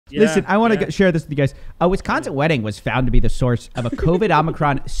Listen, I want to share this with you guys. A Wisconsin wedding was found to be the source of a COVID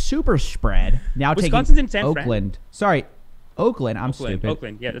Omicron super spread. Now Wisconsin's taking in San Oakland. Sorry, Oakland. I'm stupid.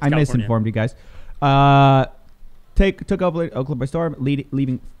 Oakland. Yeah, that's I California. misinformed you guys. Took Oakland by storm,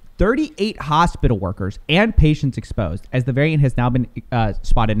 leaving 38 hospital workers and patients exposed, as the variant has now been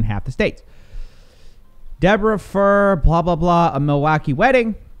spotted in half the states. Deborah Furr, blah, blah, blah, a Milwaukee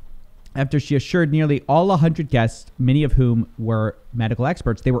wedding, after she assured nearly all 100 guests, many of whom were medical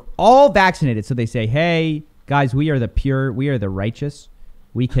experts, they were all vaccinated. So they say, hey, guys, we are the pure, we are the righteous.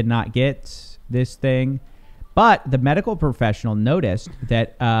 We cannot get this thing. But the medical professional noticed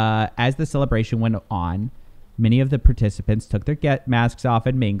that as the celebration went on, many of the participants took their masks off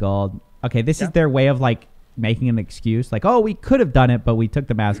and mingled. Okay, this is their way of like making an excuse. Like, oh, we could have done it, but we took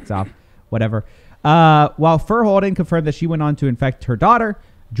the masks off. Whatever. While Fur Holden confirmed that she went on to infect her daughter,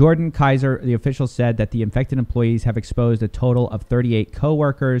 Jordan Kaiser, the official, said that the infected employees have exposed a total of 38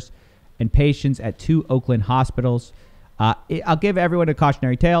 coworkers and patients at 2 Oakland hospitals. I'll give everyone a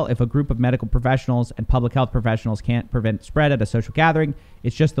cautionary tale. If a group of medical professionals and public health professionals can't prevent spread at a social gathering,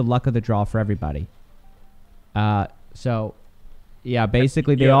 it's just the luck of the draw for everybody. So, yeah,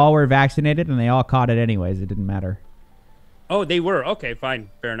 basically they all were vaccinated and they all caught it anyways. It didn't matter. Oh, they were. Okay, fine.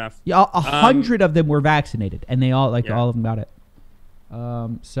 Fair enough. Yeah, 100 of them were vaccinated and they all, all of them got it.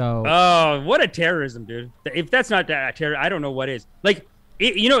 Oh, what a terrorism, dude. If that's not terror, I don't know what is. Like,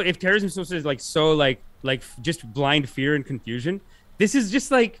 if terrorism is supposed to like just blind fear and confusion, this is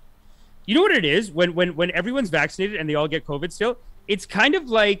just like, you know what it is? When everyone's vaccinated and they all get COVID still, it's kind of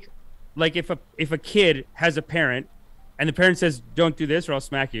like if a kid has a parent and the parent says, don't do this or I'll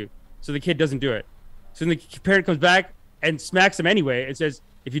smack you. So the kid doesn't do it. So then the parent comes back and smacks him anyway and says,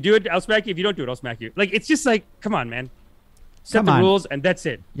 if you do it, I'll smack you. If you don't do it, I'll smack you. Like, it's just like, come on, man. Set the rules and that's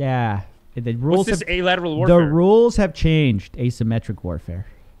it. Yeah. The rules What's this alateral warfare? The rules have changed. Asymmetric warfare.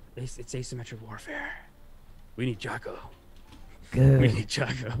 It's asymmetric warfare. We need Jocko. Good. We need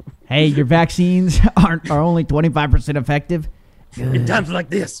Jocko. Hey, your vaccines are only 25% effective. Good. In times like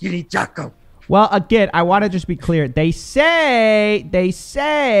this, you need Jocko. Well, again, I want to just be clear. They say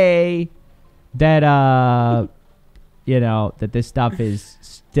that that this stuff is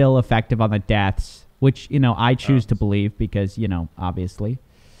still effective on the deaths, which I choose to believe because obviously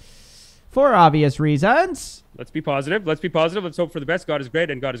for obvious reasons. Let's be positive. Let's hope for the best. God is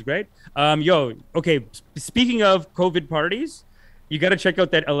great and God is great. Okay. Speaking of COVID parties, you got to check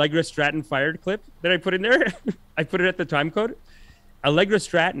out that Allegra Stratton fired clip that I put in there. I put it at the time code. Allegra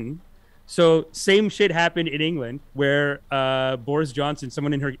Stratton. So same shit happened in England where Boris Johnson,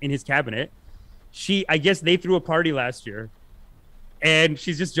 someone in his cabinet, I guess they threw a party last year. And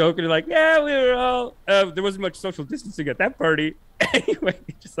she's just joking like, yeah, we were all, there wasn't much social distancing at that party. Anyway,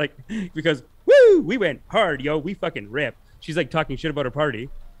 just like, because, woo, we went hard, yo, we fucking rip. She's like talking shit about her party.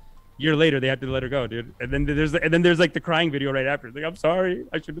 A year later, they had to let her go, dude. And then there's like the crying video right after. It's like, I'm sorry,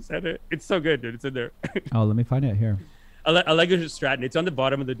 I should have said it. It's so good, dude. It's in there. Oh, let me find it here. Allegra Stratton. It's on the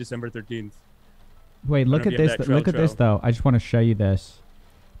bottom of the December 13th. Wait, look at this. Look at this, though. I just want to show you this.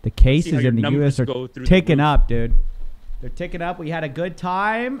 The cases in the U.S. are ticking up, dude. They're ticking up. We had a good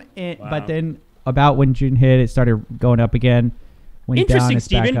time, but then about when June hit, it started going up again. Interesting,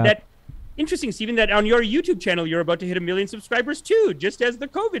 Stephen, that on your YouTube channel, you're about to hit 1 million subscribers too, just as the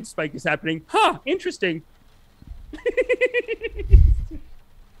COVID spike is happening. Huh, interesting.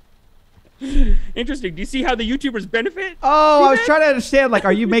 Interesting. Do you see how the YouTubers benefit? Oh, I was trying to understand. Like,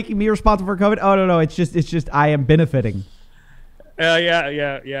 are you making me responsible for COVID? Oh, no. It's just I am benefiting.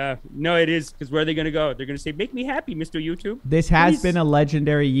 Yeah. No, it is, because where are they going to go? They're going to say, make me happy, Mr. YouTube. This has been a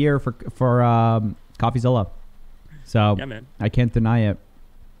legendary year for Coffeezilla. So yeah, man. I can't deny it.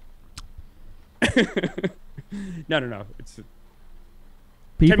 No. It's a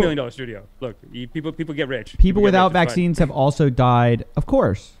 $10 million studio. Look, people get rich. People without vaccines have also died, of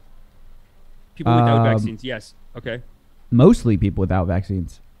course. People without vaccines, yes. Okay. Mostly people without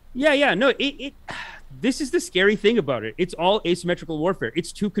vaccines. Yeah. No, this is the scary thing about it. It's all asymmetrical warfare.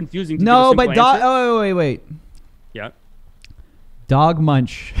 It's too confusing to No, but wait. Yeah. Dog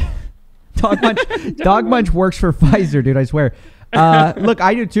Munch. Dog Munch works for Pfizer, dude, I swear. Look,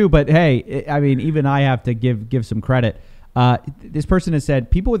 I do too, but hey, I mean, even I have to give some credit. This person has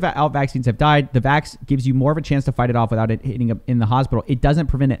said people without vaccines have died. The vax gives you more of a chance to fight it off without it hitting up in the hospital. It doesn't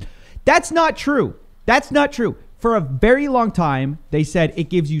prevent it. That's not true. For a very long time, they said it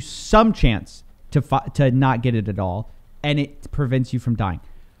gives you some chance to not get it at all, and it prevents you from dying.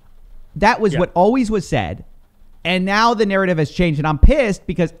 That was what always was said, and now the narrative has changed, and I'm pissed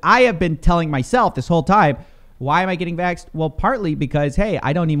because I have been telling myself this whole time, Why am I getting vaxxed? Well, partly because, hey,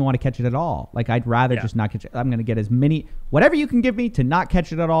 I don't even want to catch it at all. Like, I'd rather just not catch it. I'm going to get as many, whatever you can give me to not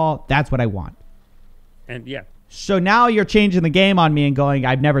catch it at all. That's what I want. And yeah. So now you're changing the game on me and going,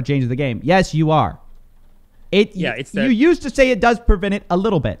 I've never changed the game. Yes, you are. You used to say it does prevent it a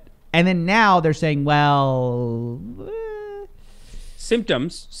little bit. And then now they're saying, well,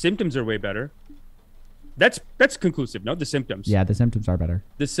 symptoms are way better. That's conclusive, no? The symptoms. Yeah, the symptoms are better.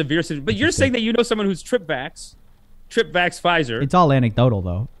 The severe symptoms. But you're saying that you know someone who's trip vax Pfizer. It's all anecdotal,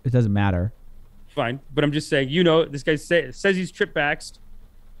 though. It doesn't matter. Fine. But I'm just saying, this guy says he's trip vaxxed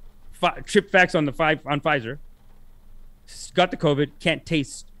on Pfizer. Got the COVID, can't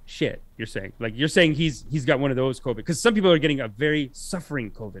taste shit. You're saying he's got one of those COVID, because some people are getting a very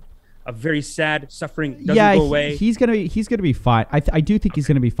suffering COVID, a very sad suffering doesn't go away. He's gonna be fine. I do think he's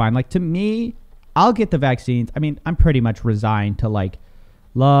gonna be fine. Like, to me, I'll get the vaccines. I mean, I'm pretty much resigned to, like,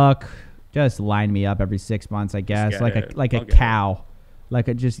 look, just line me up every 6 months, I guess, like a cow. Like,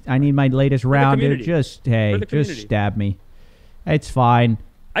 I need my latest round, dude. Just stab me. It's fine.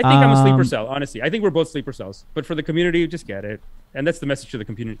 I think I'm a sleeper cell, honestly. I think we're both sleeper cells. But for the community, just get it. And that's the message to the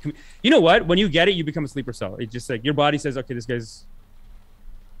community. You know what? When you get it, you become a sleeper cell. It's just like your body says, okay, this guy's...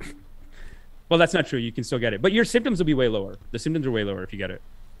 Well, that's not true. You can still get it. But your symptoms will be way lower. The symptoms are way lower if you get it.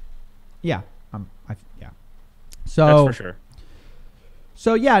 Yeah. So, that's for sure.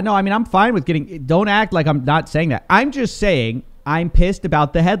 So, yeah, no, I mean, I'm fine with getting... Don't act like I'm not saying that. I'm just saying I'm pissed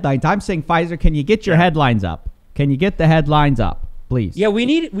about the headlines. I'm saying, Pfizer, can you get your headlines up? Can you get the headlines up? Please. Yeah, we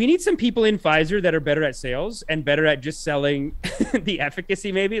need some people in Pfizer that are better at sales and better at just selling the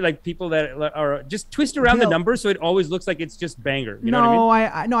efficacy, maybe, like people that are just twist around the numbers so it always looks like it's just banger. You know what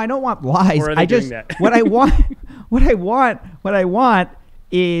I mean? I don't want lies. Or are they doing that? what I want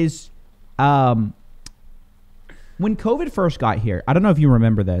is when COVID first got here, I don't know if you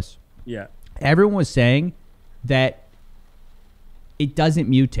remember this. Yeah. Everyone was saying that it doesn't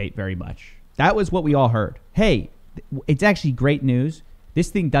mutate very much. That was what we all heard. Hey, it's actually great news. This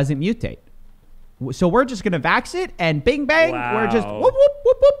thing doesn't mutate. So we're just going to vax it and bing, bang. Wow. We're just whoop, whoop,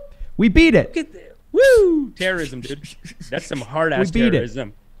 whoop, whoop. We beat it. Woo! Terrorism, dude. That's some hard-ass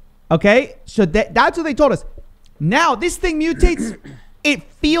terrorism. Okay? So that's what they told us. Now, this thing mutates. It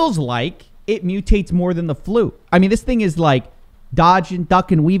feels like it mutates more than the flu. I mean, this thing is like dodging,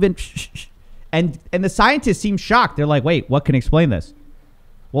 ducking, weaving. And the scientists seem shocked. They're like, wait, what can explain this?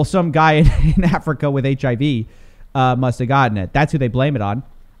 Well, some guy in Africa with HIV must have gotten it. That's who they blame it on.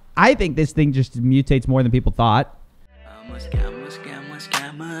 I think this thing just mutates more than people thought. I'm a scammer.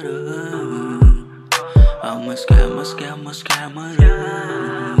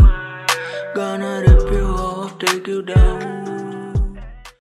 Gonna rip you off, take you down.